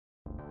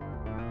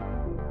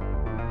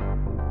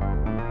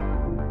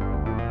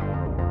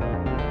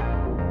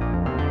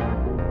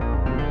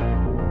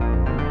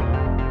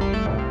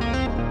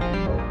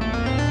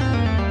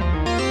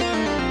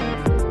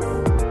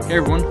Hey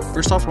everyone,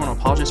 first off I want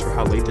to apologize for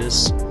how late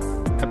this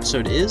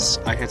episode is.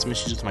 I had some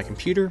issues with my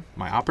computer,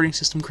 my operating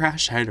system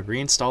crashed, I had to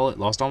reinstall it,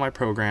 lost all my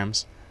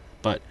programs,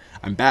 but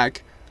I'm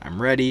back,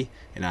 I'm ready,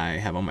 and I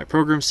have all my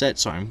programs set,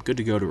 so I'm good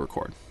to go to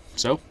record.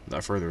 So,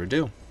 without further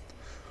ado,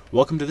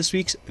 welcome to this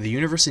week's The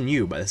Universe in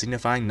You by the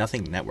Signifying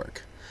Nothing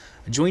Network.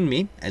 Join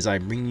me as I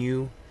bring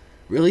you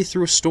really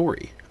through a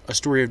story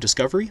of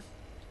discovery,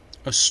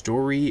 a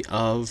story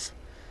of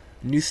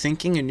new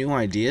thinking and new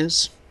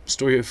ideas, a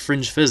story of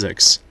fringe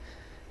physics.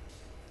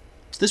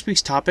 This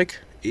week's topic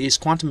is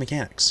quantum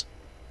mechanics.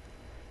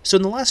 So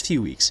in the last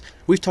few weeks,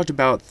 we've talked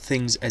about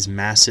things as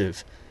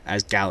massive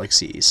as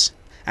galaxies,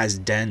 as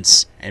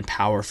dense and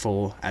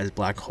powerful as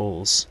black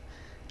holes,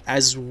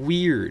 as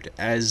weird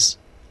as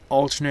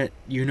alternate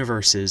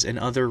universes and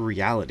other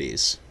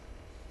realities.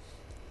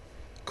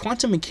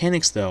 Quantum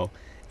mechanics, though,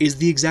 is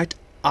the exact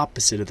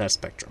opposite of that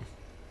spectrum.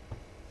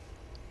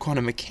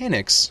 Quantum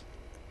mechanics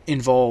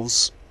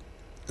involves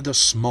the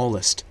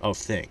smallest of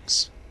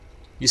things.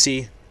 You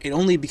see, it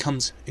only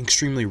becomes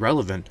extremely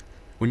relevant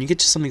when you get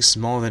to something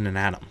smaller than an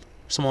atom,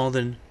 smaller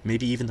than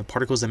maybe even the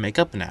particles that make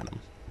up an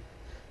atom.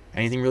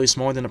 Anything really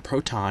smaller than a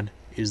proton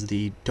is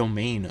the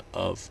domain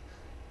of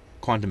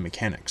quantum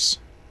mechanics.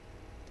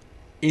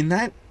 In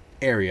that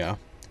area,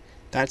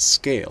 that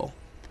scale,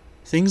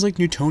 things like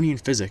Newtonian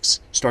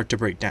physics start to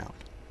break down.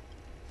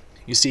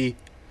 You see,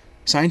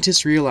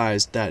 scientists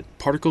realized that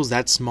particles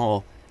that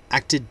small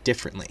acted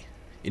differently,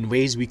 in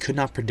ways we could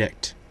not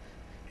predict.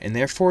 And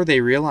therefore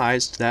they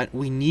realized that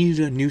we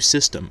needed a new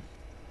system,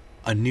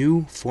 a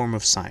new form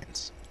of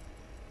science.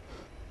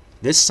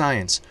 This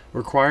science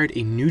required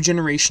a new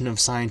generation of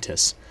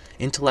scientists,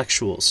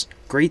 intellectuals,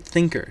 great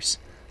thinkers,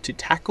 to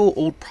tackle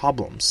old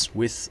problems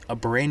with a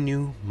brand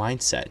new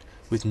mindset,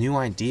 with new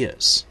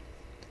ideas.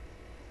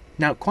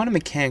 Now, quantum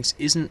mechanics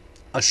isn't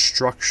a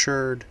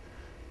structured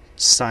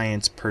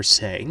science per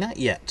se, not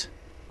yet.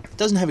 It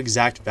doesn't have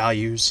exact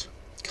values,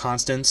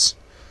 constants,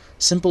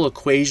 simple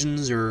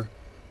equations,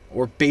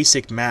 or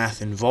basic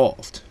math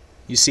involved.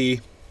 You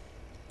see,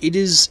 it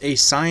is a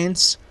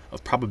science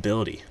of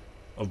probability,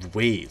 of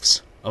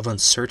waves, of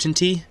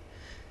uncertainty,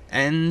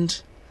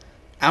 and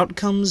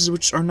outcomes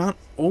which are not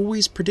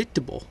always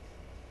predictable.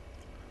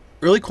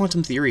 Early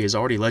quantum theory has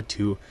already led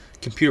to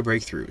computer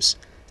breakthroughs,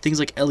 things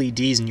like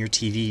LEDs in your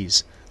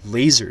TVs,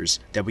 lasers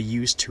that we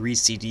use to read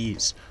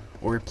CDs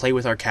or play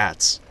with our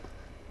cats,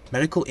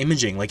 medical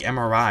imaging like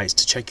MRIs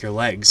to check your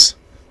legs,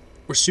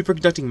 or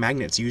superconducting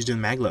magnets used in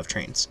maglev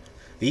trains.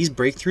 These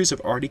breakthroughs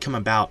have already come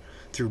about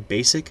through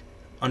basic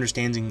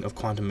understanding of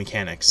quantum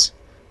mechanics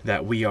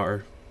that we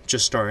are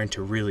just starting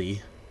to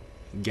really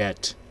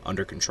get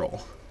under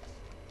control.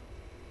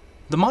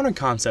 The modern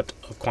concept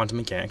of quantum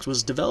mechanics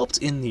was developed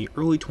in the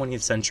early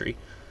 20th century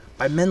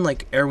by men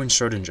like Erwin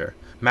Schrödinger,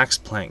 Max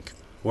Planck,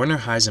 Werner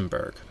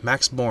Heisenberg,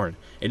 Max Born,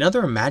 and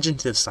other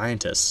imaginative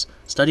scientists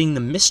studying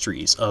the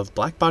mysteries of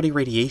blackbody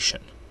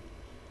radiation.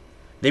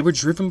 They were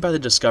driven by the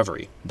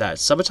discovery that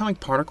subatomic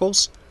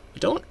particles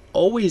don't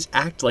always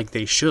act like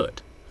they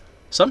should.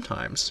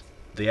 Sometimes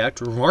they act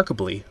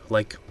remarkably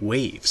like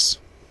waves.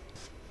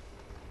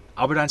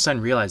 Albert Einstein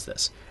realized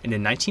this, and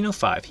in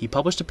 1905 he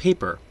published a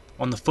paper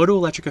on the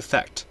photoelectric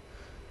effect.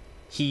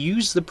 He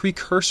used the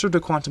precursor to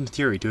quantum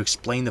theory to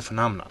explain the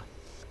phenomena.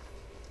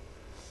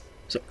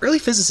 So early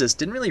physicists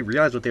didn't really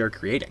realize what they were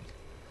creating.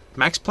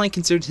 Max Planck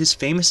considered his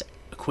famous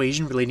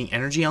equation relating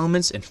energy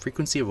elements and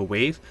frequency of a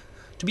wave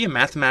to be a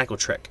mathematical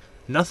trick,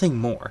 nothing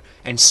more,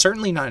 and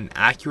certainly not an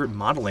accurate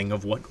modeling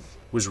of what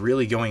was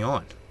really going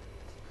on.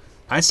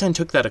 Einstein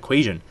took that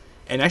equation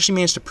and actually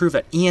managed to prove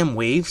that EM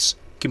waves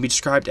can be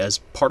described as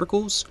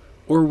particles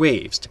or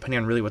waves, depending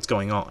on really what's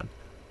going on.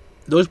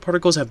 Those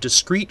particles have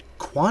discrete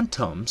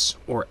quantums,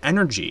 or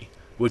energy,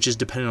 which is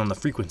dependent on the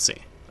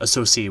frequency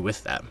associated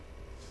with them.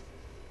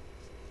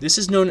 This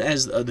is known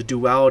as the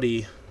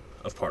duality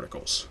of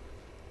particles.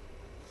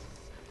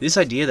 This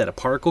idea that a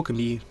particle can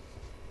be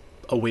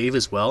a wave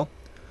as well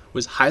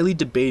was highly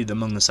debated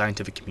among the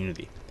scientific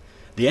community.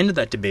 The end of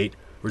that debate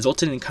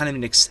resulted in kind of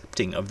an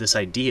accepting of this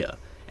idea,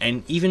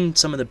 and even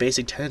some of the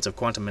basic tenets of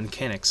quantum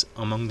mechanics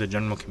among the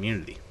general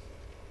community.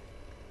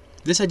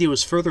 This idea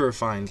was further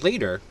refined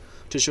later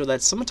to show that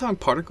subatomic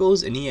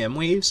particles and EM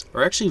waves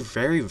are actually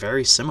very,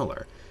 very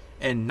similar,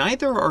 and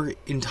neither are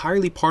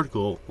entirely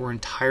particle or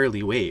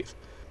entirely wave.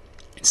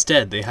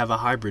 Instead, they have a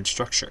hybrid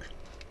structure.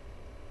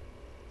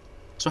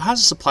 So how does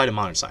this apply to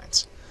modern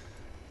science?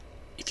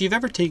 If you've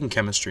ever taken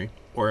chemistry,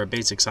 or a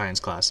basic science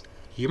class,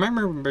 you might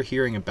remember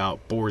hearing about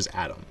Bohr's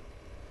atom.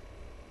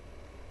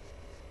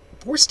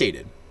 Bohr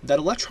stated that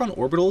electron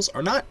orbitals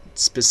are not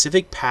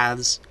specific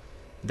paths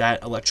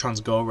that electrons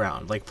go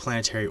around, like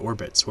planetary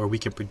orbits, where we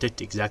can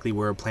predict exactly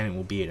where a planet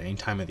will be at any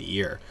time of the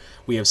year.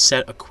 We have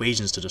set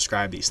equations to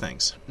describe these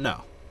things.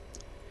 No.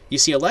 You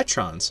see,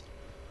 electrons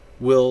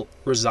will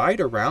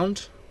reside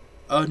around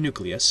a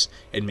nucleus,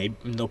 and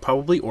they'll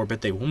probably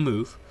orbit, they will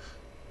move,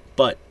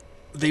 but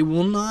they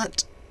will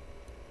not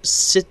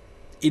sit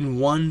in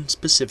one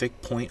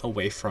specific point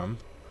away from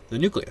the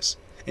nucleus.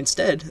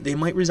 Instead, they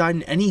might reside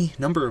in any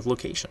number of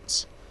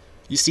locations.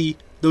 You see,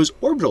 those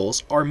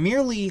orbitals are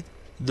merely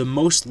the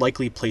most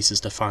likely places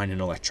to find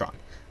an electron.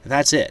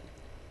 That's it.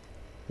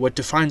 What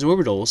defines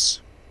orbitals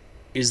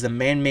is the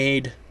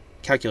man-made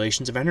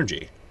calculations of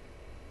energy.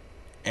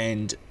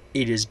 And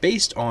it is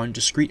based on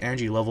discrete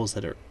energy levels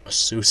that are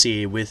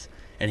associated with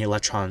any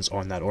electrons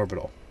on that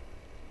orbital.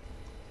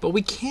 But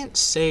we can't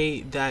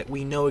say that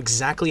we know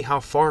exactly how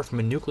far from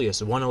a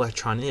nucleus one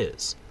electron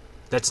is.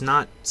 That's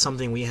not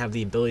something we have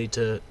the ability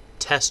to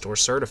test or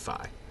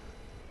certify.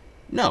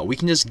 No, we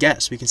can just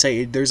guess. We can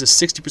say there's a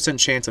 60%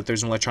 chance that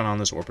there's an electron on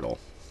this orbital.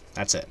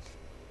 That's it.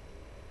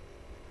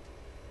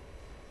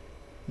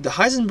 The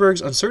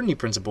Heisenberg's uncertainty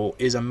principle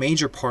is a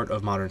major part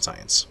of modern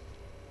science.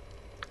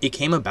 It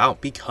came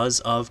about because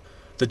of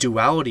the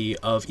duality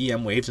of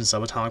EM waves and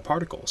subatomic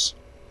particles.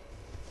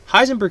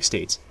 Heisenberg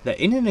states that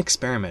in an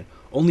experiment,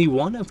 only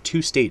one of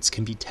two states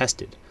can be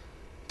tested.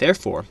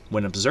 Therefore,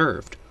 when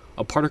observed,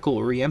 a particle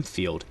or EM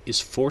field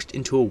is forced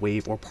into a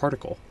wave or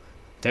particle.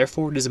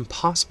 Therefore, it is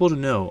impossible to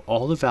know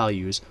all the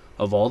values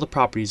of all the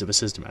properties of a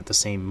system at the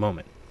same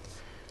moment.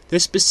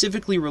 This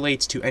specifically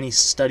relates to any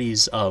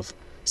studies of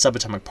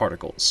subatomic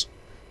particles.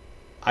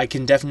 I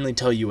can definitely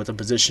tell you what the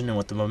position and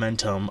what the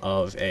momentum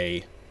of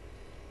a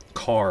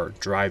car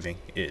driving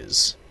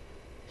is.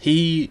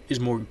 He is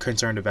more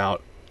concerned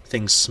about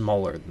things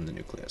smaller than the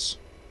nucleus.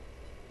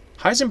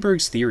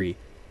 Heisenberg's theory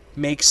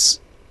makes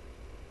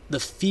the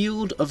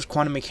field of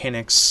quantum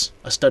mechanics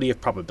a study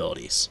of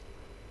probabilities.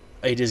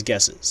 It is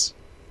guesses.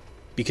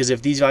 Because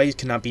if these values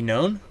cannot be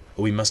known,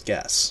 we must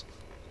guess.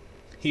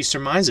 He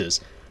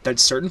surmises that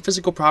certain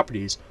physical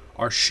properties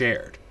are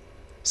shared,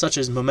 such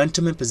as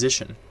momentum and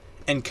position,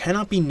 and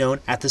cannot be known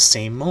at the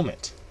same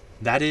moment.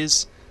 That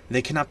is,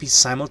 they cannot be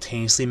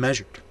simultaneously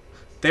measured.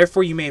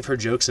 Therefore, you may have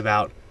heard jokes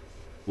about,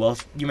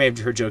 you may have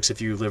heard jokes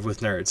if you live with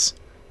nerds,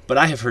 but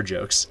I have heard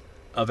jokes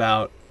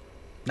about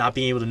not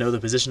being able to know the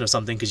position of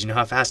something because you know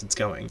how fast it's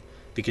going,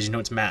 because you know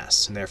its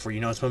mass, and therefore you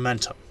know its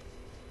momentum.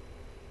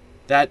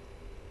 That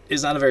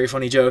is not a very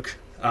funny joke,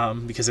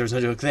 because there was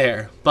no joke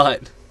there,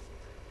 but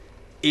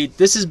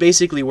this is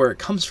basically where it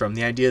comes from,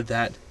 the idea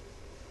that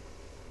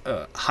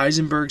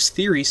Heisenberg's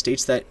theory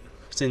states that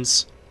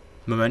since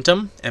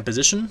momentum and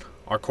position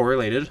are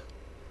correlated,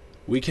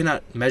 we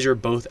cannot measure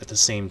both at the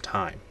same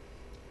time.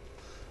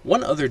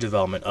 One other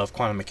development of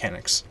quantum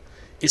mechanics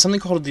is something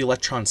called the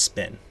electron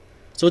spin.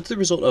 So it's the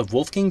result of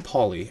Wolfgang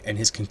Pauli and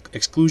his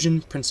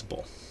exclusion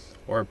principle,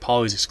 or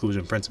Pauli's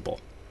exclusion principle.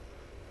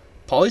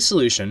 Pauli's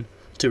solution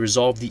to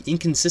resolve the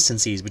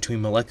inconsistencies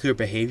between molecular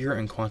behavior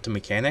and quantum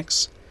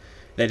mechanics,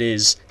 that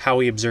is, how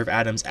we observe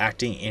atoms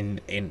acting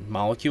in a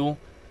molecule,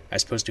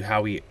 as opposed to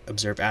how we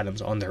observe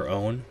atoms on their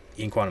own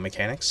in quantum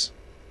mechanics,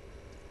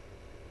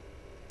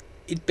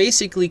 it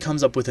basically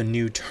comes up with a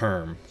new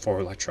term for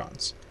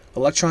electrons.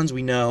 Electrons,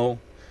 we know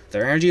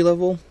their energy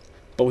level,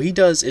 but what he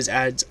does is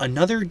adds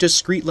another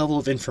discrete level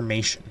of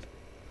information.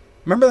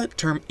 Remember that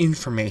term,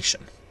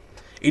 information.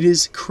 It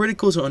is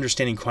critical to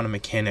understanding quantum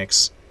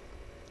mechanics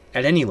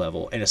at any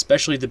level, and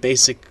especially the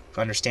basic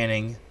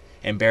understanding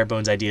and bare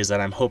bones ideas that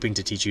I'm hoping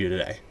to teach you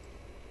today.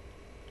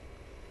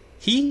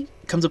 He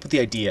comes up with the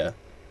idea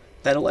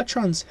that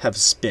electrons have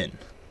spin.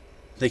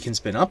 They can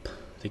spin up,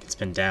 they can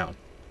spin down.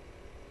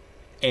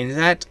 And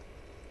that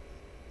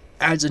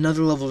adds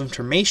another level of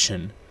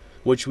information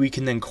which we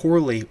can then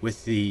correlate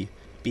with the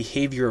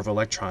behavior of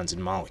electrons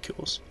in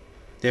molecules,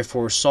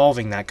 therefore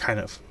solving that kind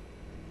of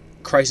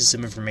crisis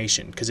of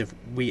information, because if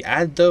we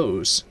add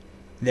those,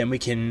 then we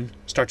can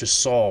start to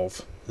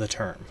solve the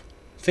term.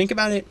 Think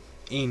about it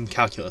in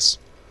calculus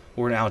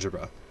or in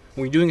algebra.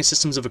 When you're doing a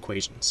systems of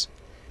equations,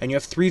 and you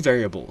have 3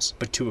 variables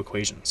but 2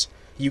 equations,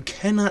 you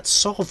cannot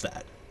solve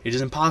that. It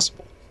is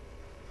impossible.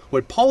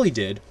 What Pauli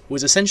did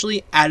was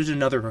essentially added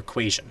another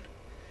equation,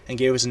 and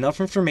gave us enough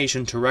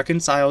information to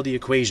reconcile the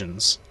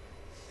equations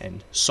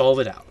and solve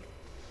it out.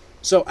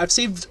 So I've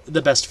saved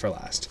the best for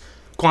last,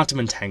 quantum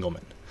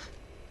entanglement.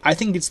 I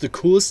think it's the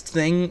coolest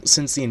thing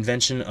since the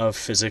invention of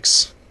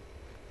physics.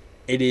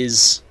 It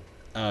is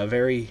a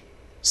very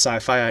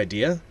sci-fi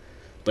idea,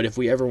 but if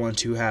we ever want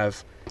to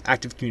have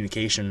active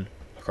communication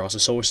across the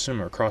solar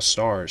system or across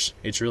stars,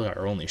 it's really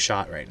our only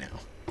shot right now.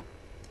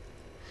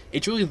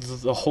 It's really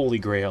the holy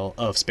grail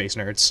of space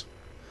nerds.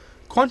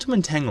 Quantum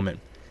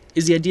entanglement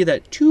is the idea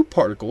that two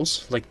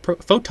particles, like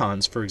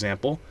photons for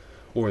example,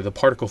 or the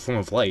particle form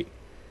of light,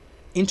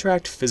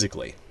 interact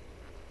physically.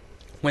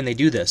 When they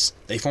do this,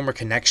 they form a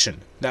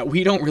connection that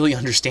we don't really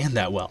understand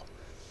that well.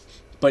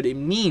 But it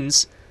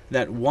means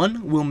that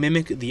one will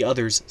mimic the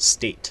other's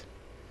state,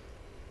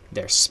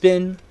 their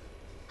spin,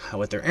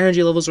 what their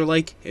energy levels are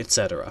like,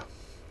 etc.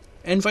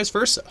 And vice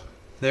versa.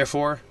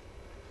 Therefore,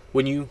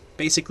 when you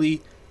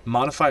basically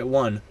modify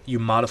one, you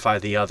modify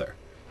the other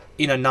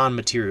in a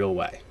non-material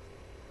way.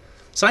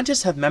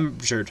 Scientists have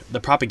measured the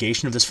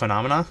propagation of this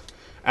phenomena,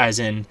 as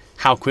in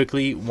how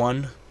quickly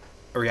one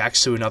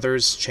reacts to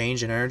another's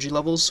change in energy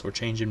levels or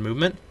change in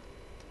movement.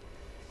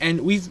 And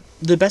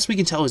the best we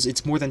can tell is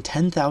it's more than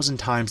 10,000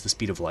 times the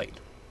speed of light.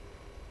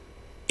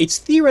 It's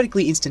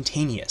theoretically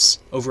instantaneous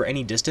over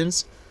any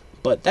distance,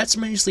 But that's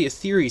mostly a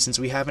theory, since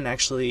we haven't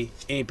actually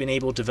been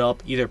able to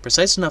develop either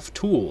precise enough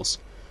tools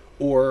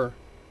or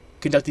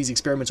conduct these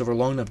experiments over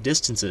long enough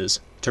distances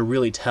to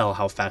really tell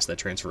how fast that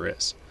transfer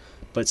is.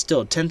 But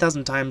still,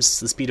 10,000 times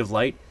the speed of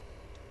light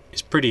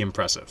is pretty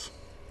impressive.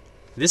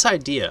 This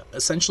idea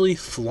essentially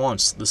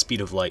flaunts the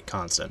speed of light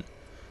constant,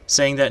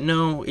 saying that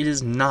no, it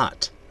is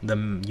not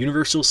the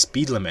universal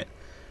speed limit,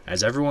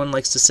 as everyone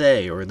likes to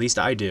say, or at least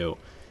I do.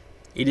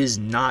 It is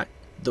not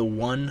the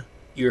one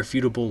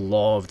irrefutable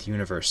law of the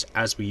universe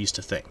as we used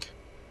to think.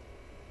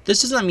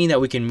 This does not mean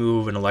that we can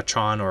move an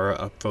electron or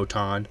a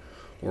photon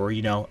or,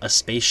 a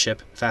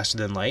spaceship faster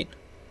than light.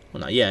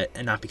 Well, not yet,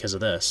 and not because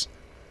of this.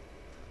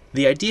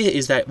 The idea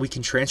is that we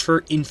can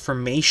transfer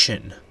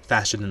information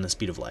faster than the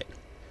speed of light.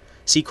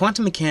 See,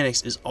 quantum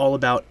mechanics is all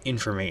about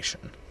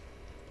information.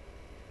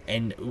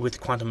 And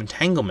with quantum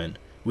entanglement,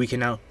 we can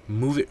now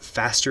move it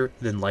faster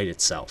than light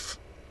itself,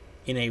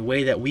 in a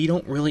way that we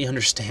don't really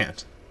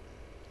understand.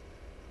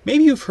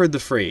 Maybe you've heard the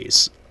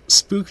phrase,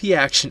 spooky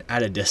action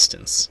at a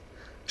distance.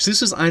 So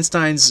this was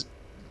Einstein's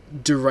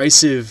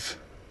derisive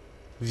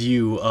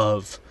view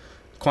of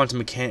quantum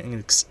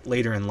mechanics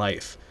later in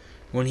life,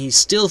 when he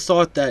still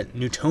thought that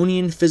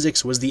Newtonian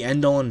physics was the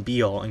end-all and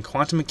be-all, and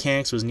quantum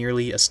mechanics was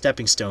merely a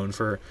stepping stone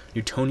for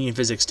Newtonian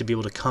physics to be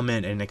able to come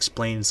in and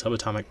explain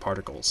subatomic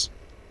particles.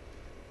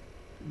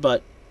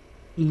 But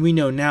we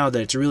know now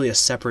that it's really a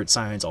separate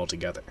science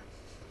altogether.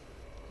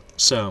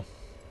 So,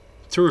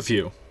 to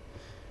review,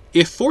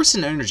 if force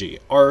and energy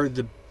are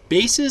the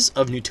basis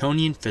of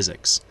Newtonian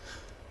physics,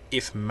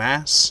 if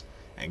mass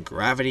and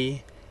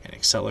gravity and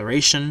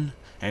acceleration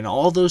and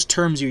all those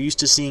terms you're used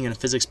to seeing in a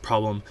physics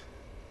problem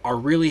are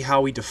really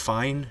how we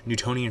define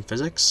Newtonian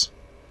physics,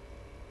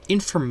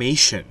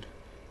 information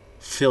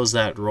fills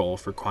that role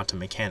for quantum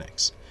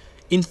mechanics.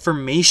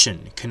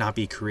 Information cannot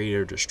be created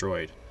or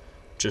destroyed,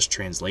 just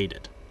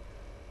translated.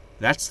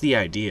 That's the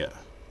idea.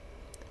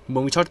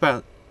 When we talked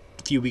about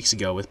a few weeks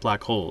ago with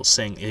black holes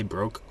saying it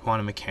broke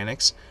quantum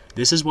mechanics,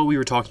 this is what we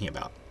were talking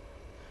about.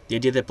 The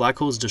idea that black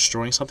holes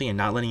destroying something and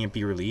not letting it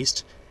be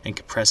released, and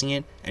compressing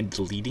it and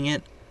deleting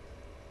it,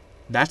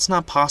 that's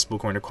not possible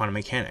according to quantum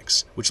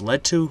mechanics, which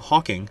led to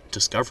Hawking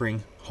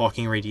discovering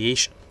Hawking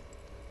radiation.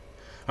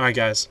 Alright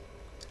guys,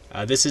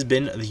 this has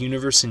been The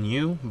Universe in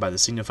You by the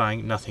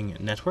Signifying Nothing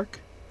Network.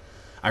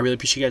 I really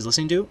appreciate you guys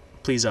listening to it.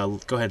 Please go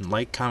ahead and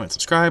like, comment,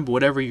 subscribe,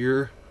 whatever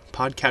your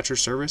podcatcher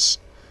service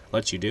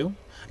lets you do.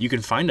 You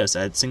can find us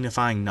at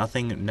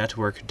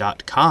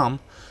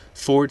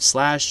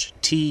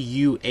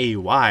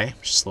signifyingnothingnetwork.com/TUAY,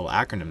 just a little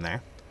acronym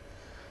there.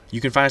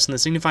 You can find us on the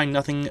Signifying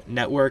Nothing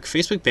Network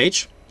Facebook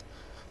page.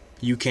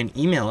 You can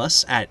email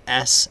us at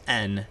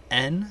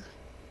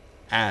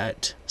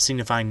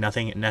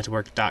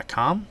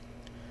snn@signifyingnothingnetwork.com.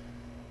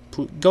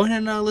 Go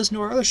ahead and listen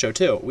to our other show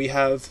too. We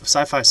have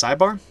Sci-Fi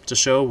Sidebar. It's a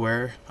show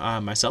where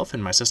myself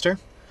and my sister,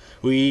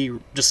 we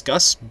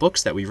discuss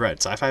books that we've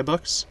read, sci-fi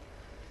books.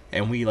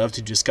 And we love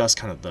to discuss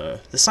kind of the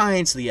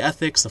science, the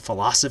ethics, the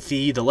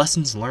philosophy, the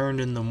lessons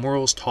learned, and the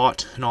morals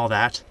taught, and all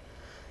that.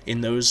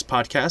 In those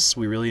podcasts,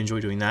 we really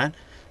enjoy doing that.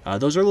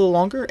 Those are a little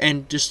longer,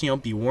 and just,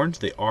 be warned,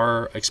 they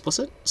are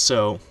explicit.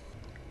 So,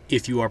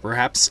 if you are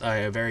perhaps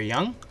very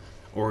young,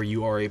 or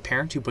you are a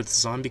parent who puts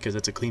this on because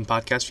it's a clean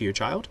podcast for your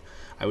child,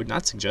 I would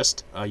not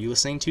suggest you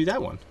listening to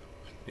that one,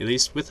 at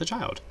least with a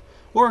child.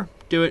 Or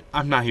do it.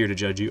 I'm not here to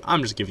judge you.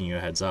 I'm just giving you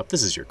a heads up.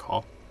 This is your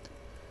call.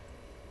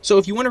 So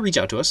if you want to reach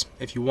out to us,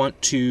 if you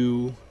want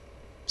to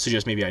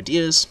suggest maybe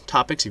ideas,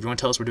 topics, if you want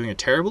to tell us we're doing a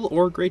terrible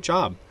or a great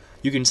job,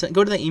 you can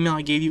go to that email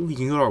I gave you. You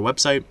can go to our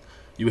website.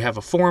 You have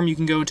a forum you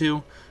can go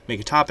to, make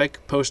a topic,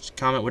 post,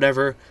 comment,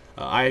 whatever.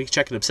 I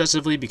check it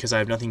obsessively because I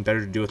have nothing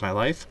better to do with my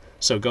life.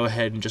 So go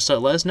ahead and just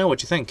let us know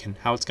what you think and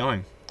how it's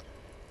going.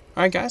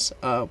 Alright guys,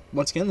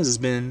 once again, this has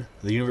been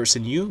The Universe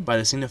in You by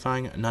the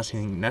Signifying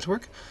Nothing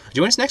Network.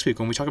 Join us next week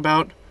when we talk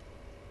about,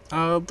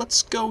 we're going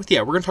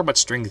to talk about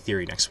string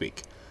theory next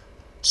week.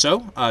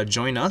 So,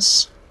 join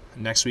us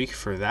next week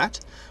for that.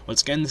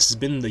 Once again, this has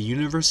been The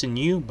Universe in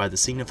You by the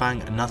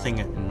Signifying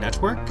Nothing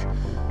Network.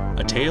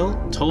 A tale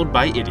told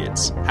by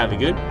idiots. Have a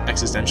good,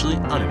 existentially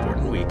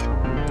unimportant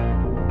week.